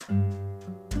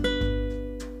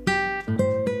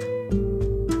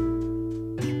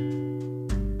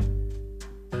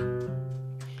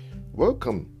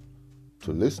Welcome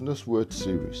to Listener's Word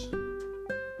series.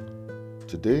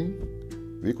 Today,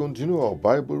 we continue our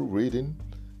Bible reading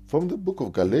from the book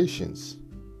of Galatians,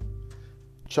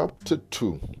 chapter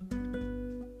 2.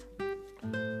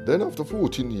 Then after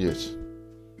 14 years,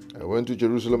 I went to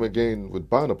Jerusalem again with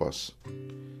Barnabas,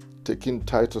 taking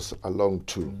Titus along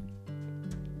too.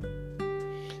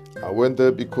 I went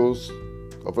there because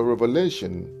of a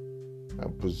revelation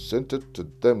and presented to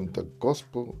them the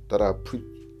gospel that I preached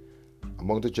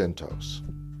among the Gentiles.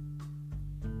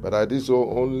 But I did so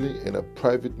only in a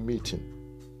private meeting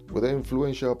with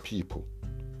influential people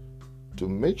to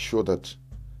make sure that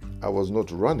I was not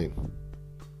running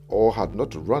or had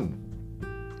not run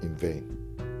in vain.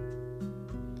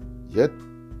 Yet,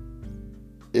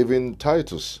 even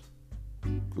Titus,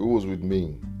 who was with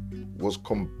me, was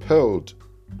compelled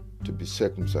to be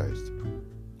circumcised,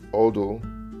 although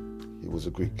he was a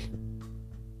Greek.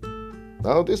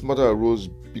 Now this matter arose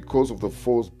because of the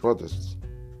false brothers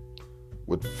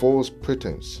with false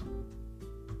pretense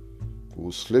who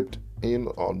slipped in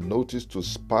unnoticed to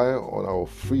spy on our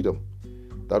freedom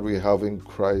that we have in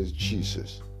Christ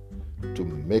Jesus to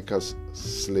make us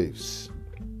slaves.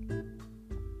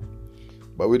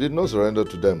 But we did not surrender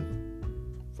to them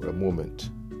for a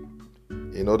moment,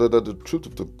 in order that the truth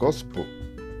of the gospel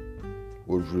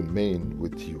would remain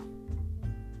with you.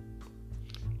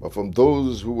 But from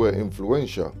those who were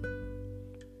influential,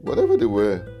 whatever they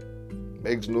were,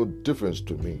 makes no difference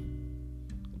to me.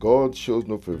 God shows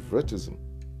no favoritism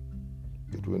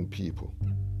between people.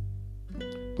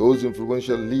 Those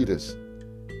influential leaders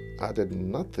added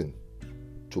nothing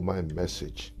to my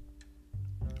message.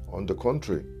 On the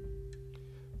contrary,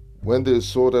 when they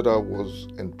saw that I was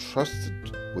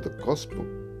entrusted with the gospel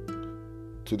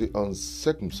to the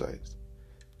uncircumcised,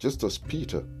 just as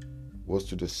Peter was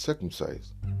to the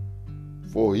circumcised,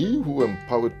 for he who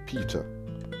empowered Peter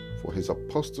for his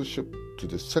apostleship to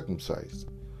the circumcised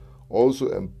also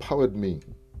empowered me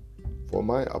for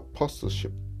my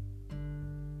apostleship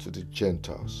to the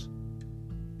Gentiles.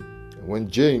 And when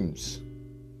James,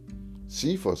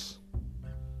 Cephas,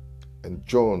 and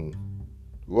John,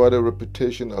 who had a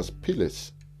reputation as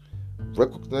pillars,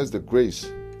 recognized the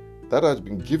grace that had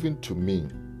been given to me,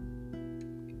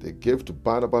 they gave to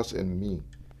Barnabas and me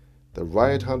the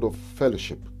right hand of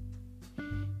fellowship,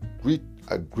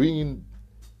 agreeing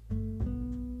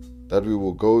that we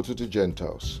will go to the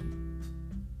Gentiles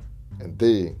and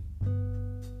they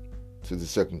to the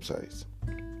circumcised.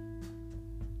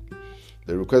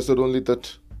 They requested only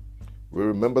that we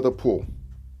remember the poor,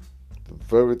 the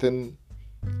very thing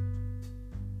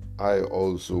I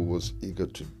also was eager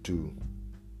to do.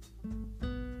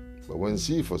 But when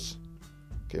Cephas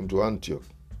came to Antioch,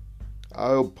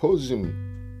 I opposed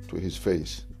him to his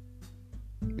face,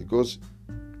 because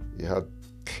he had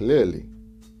clearly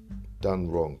done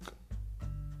wrong.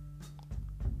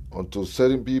 Until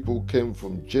certain people came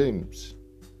from James,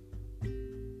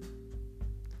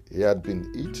 he had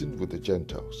been eating with the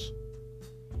Gentiles.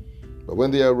 But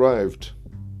when they arrived,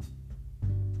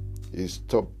 he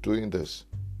stopped doing this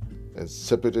and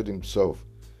separated himself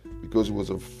because he was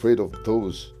afraid of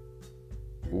those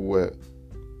who were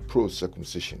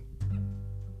pro-circumcision.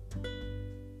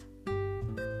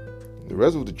 The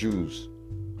rest of the Jews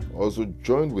also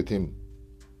joined with him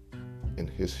in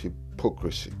his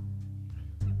hypocrisy,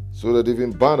 so that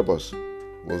even Barnabas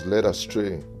was led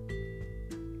astray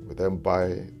with them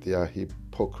by their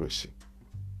hypocrisy.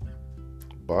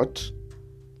 But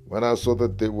when I saw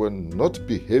that they were not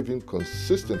behaving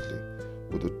consistently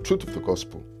with the truth of the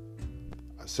gospel,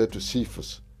 I said to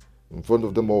Cephas in front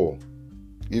of them all,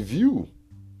 if you,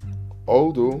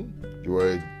 although you are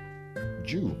a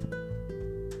Jew,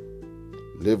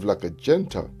 live like a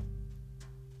Gentile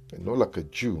and not like a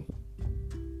Jew,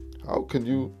 how can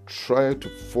you try to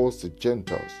force the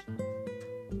Gentiles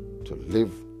to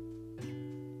live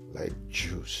like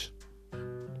Jews?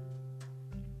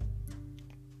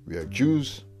 We are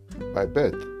Jews by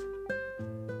birth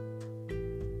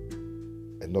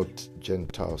and not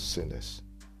Gentile sinners.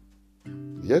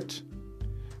 Yet,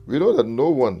 we know that no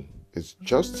one is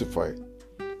justified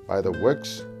by the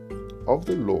works of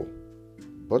the law,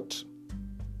 but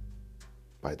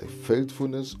by the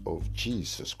faithfulness of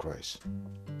Jesus Christ.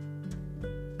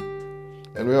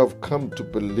 And we have come to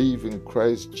believe in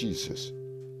Christ Jesus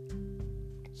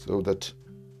so that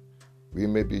we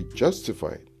may be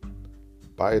justified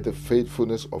by the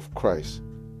faithfulness of Christ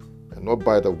and not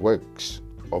by the works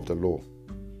of the law.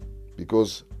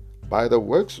 Because by the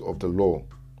works of the law,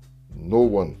 no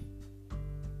one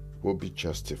will be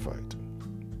justified.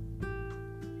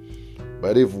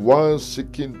 But if while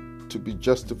seeking to be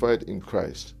justified in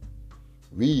Christ,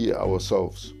 we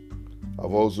ourselves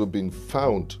have also been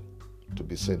found to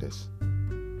be sinners.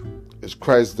 Is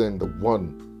Christ then the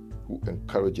one who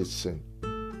encourages sin?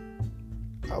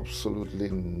 Absolutely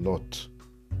not.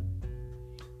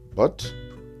 But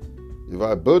if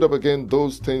I build up again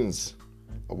those things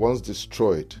I once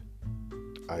destroyed,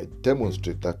 I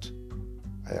demonstrate that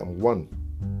I am one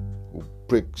who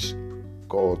breaks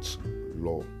God's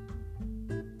law.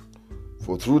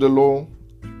 For through the law,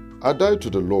 I died to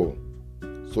the law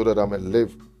so that I may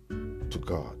live to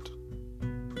God.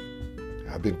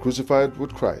 I have been crucified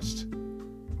with Christ,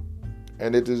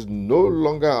 and it is no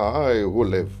longer I who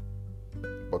live,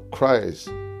 but Christ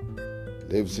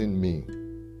lives in me.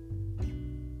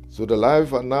 So the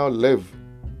life I now live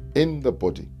in the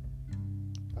body,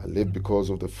 I live because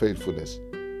of the faithfulness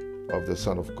of the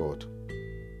Son of God,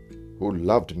 who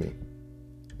loved me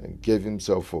and gave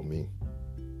himself for me.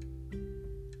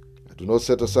 I do not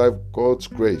set aside God's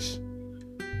grace,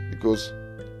 because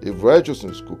if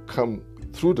righteousness could come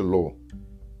through the law,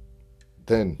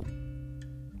 then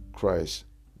Christ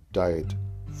died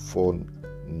for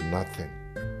nothing.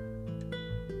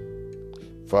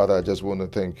 Father, I just want to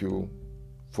thank you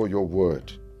for your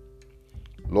word.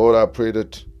 Lord, I pray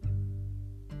that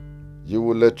you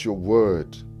will let your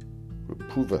word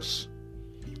reprove us.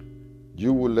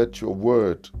 You will let your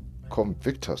word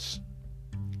convict us.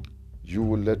 You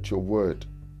will let your word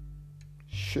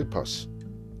shape us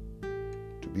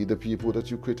to be the people that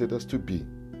you created us to be.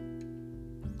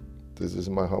 This is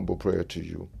my humble prayer to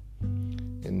you.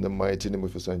 In the mighty name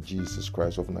of your Son, Jesus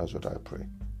Christ of Nazareth, I pray.